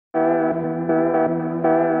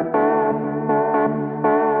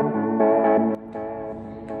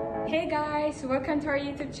welcome to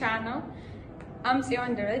our YouTube channel. I'm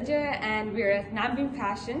Sion Daraja and we're at Nabin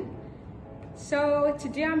Fashion. So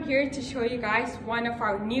today I'm here to show you guys one of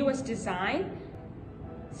our newest design.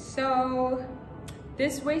 So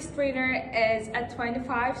this waist trainer is a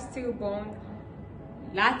 25 steel bone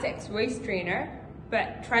latex waist trainer,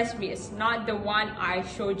 but trust me, it's not the one I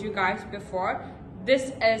showed you guys before.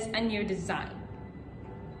 This is a new design.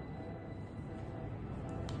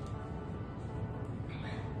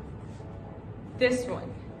 This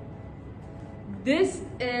one. This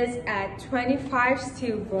is a 25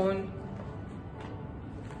 steel bone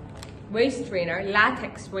waist trainer,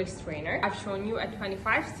 latex waist trainer. I've shown you a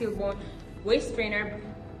 25 steel bone waist trainer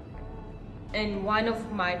in one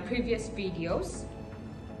of my previous videos.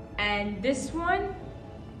 And this one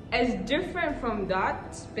is different from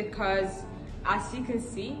that because as you can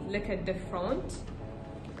see, look at the front.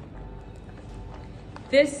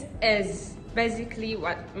 This is basically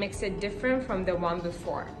what makes it different from the one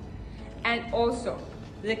before. And also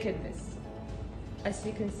look at this. As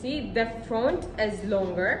you can see, the front is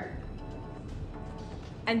longer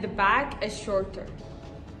and the back is shorter,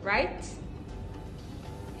 right?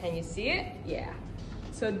 Can you see it? Yeah.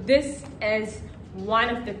 So this is one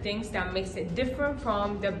of the things that makes it different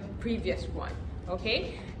from the previous one,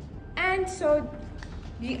 okay? And so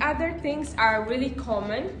the other things are really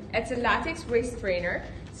common. It's a latex waist trainer,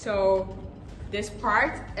 so this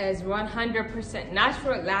part is 100%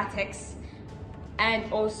 natural latex, and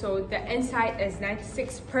also the inside is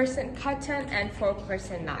 96% cotton and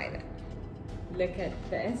 4% nylon. Look at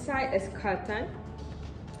the inside is cotton,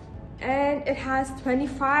 and it has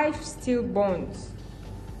 25 steel bones.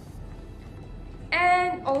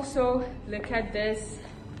 And also look at this.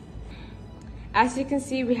 As you can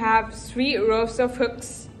see, we have 3 rows of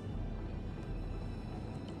hooks,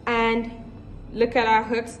 and look at our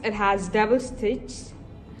hooks, it has double stitch.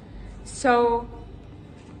 So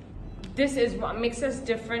this is what makes us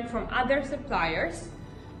different from other suppliers,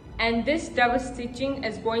 and this double stitching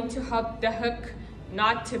is going to help the hook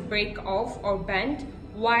not to break off or bend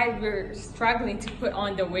while we're struggling to put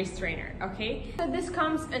on the waist trainer, okay? So this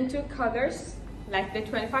comes in 2 colors, like the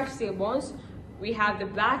 25 steel bones. We have the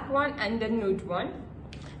black one and the nude one.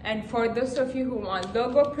 And for those of you who want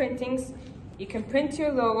logo printings, you can print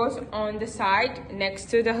your logos on the side next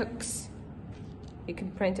to the hooks. You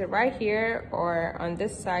can print it right here or on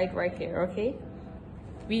this side right here, okay?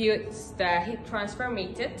 We use the heat transfer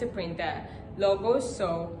method to print the logos,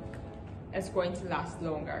 so it's going to last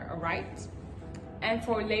longer, all right? And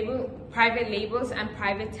for private labels and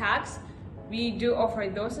private tags, we do offer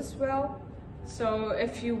those as well. So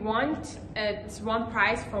if you want, it's one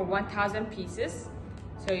price for 1,000 pieces.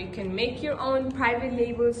 So you can make your own private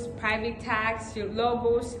labels, private tags, your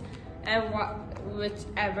logos, and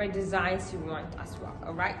whichever designs you want as well,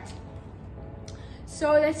 all right?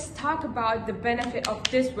 So let's talk about the benefit of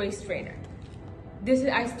this waist trainer. This is,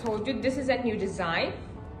 I told you, this is a new design.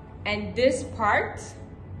 And this part,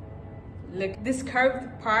 look, this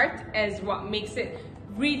curved part is what makes it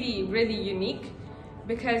really, really unique,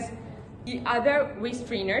 because the other waist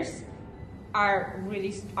trainers are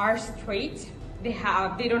straight.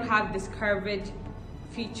 They don't have this curved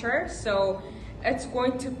feature, so it's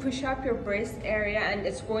going to push up your breast area and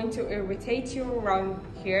it's going to irritate you around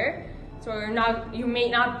here. So you may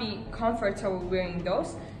not be comfortable wearing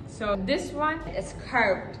those. So this one is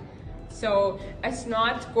curved, so it's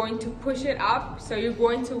not going to push it up, so you're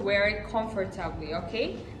going to wear it comfortably,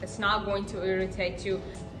 okay? It's not going to irritate you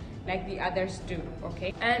like the others do,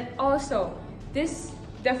 okay? And also the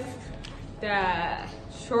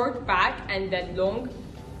short back and the long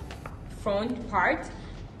front part,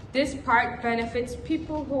 this part benefits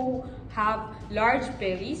people who have large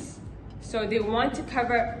bellies, so they want to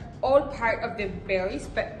cover all part of the bellies,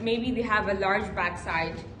 but maybe they have a large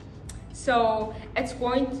backside. So it's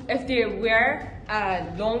if they wear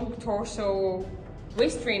a long torso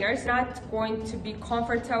waist trainers, not going to be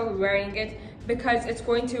comfortable wearing it because it's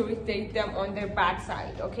going to irritate them on their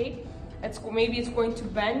backside, okay? Maybe it's going to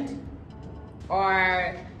bend,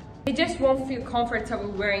 or they just won't feel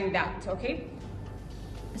comfortable wearing that, okay?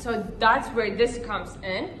 So that's where this comes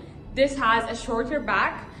in. This has a shorter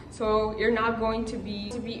back, so you're not going to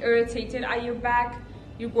be irritated at your back.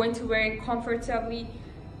 You're going to wear it comfortably,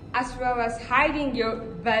 as well as hiding your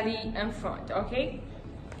belly in front, okay?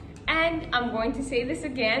 And I'm going to say this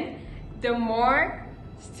again, the more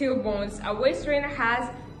steel bones a waist trainer has,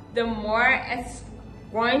 the more it's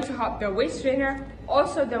going to help the waist trainer.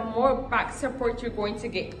 Also, the more back support you're going to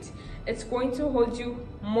get. It's going to hold you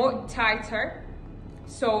more tighter,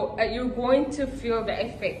 so you're going to feel the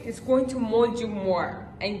effect. It's going to mold you more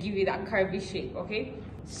and give you that curvy shape, okay?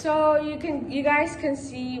 So you guys can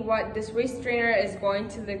see what this waist trainer is going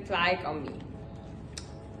to look like on me.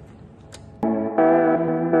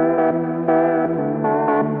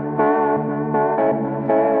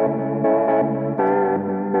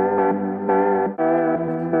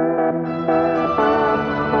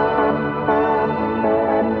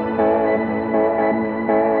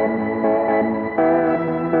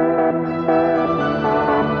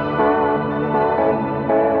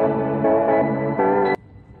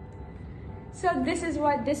 So this is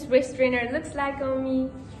what this waist trainer looks like on me.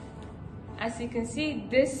 As you can see,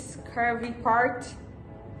 this curvy part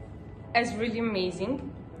is really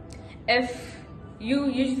amazing. If you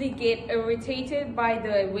usually get irritated by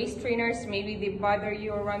the waist trainers, maybe they bother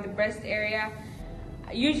you around the breast area,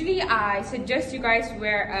 usually I suggest you guys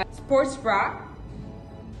wear a sports bra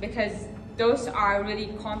because those are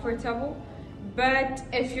really comfortable. But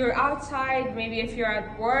if you're outside, maybe if you're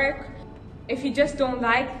at work, if you just don't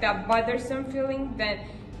like that bothersome feeling, then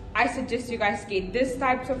I suggest you guys get this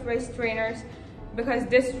types of waist trainers because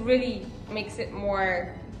this really makes it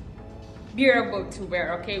more bearable to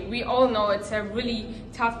wear, okay? We all know it's a really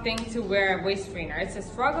tough thing to wear a waist trainer. It's a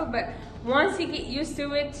struggle, but once you get used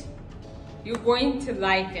to it, you're going to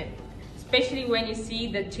like it, especially when you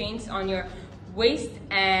see the chains on your waist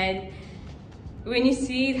and when you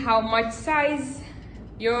see how much size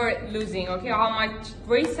you're losing, okay? How much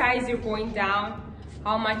waist size you're going down,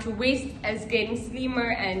 how much waist is getting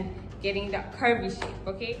slimmer and getting that curvy shape,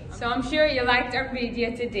 okay? So I'm sure you liked our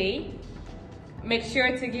video today. Make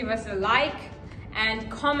sure to give us a like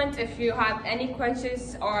and comment if you have any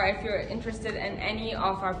questions or if you're interested in any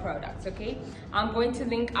of our products, okay? I'm going to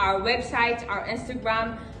link our website, our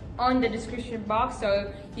Instagram on the description box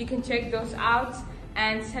so you can check those out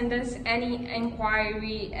and send us any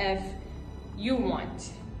inquiry if you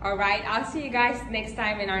want. All right, I'll see you guys next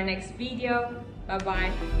time in our next video.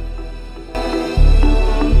 Bye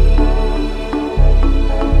bye.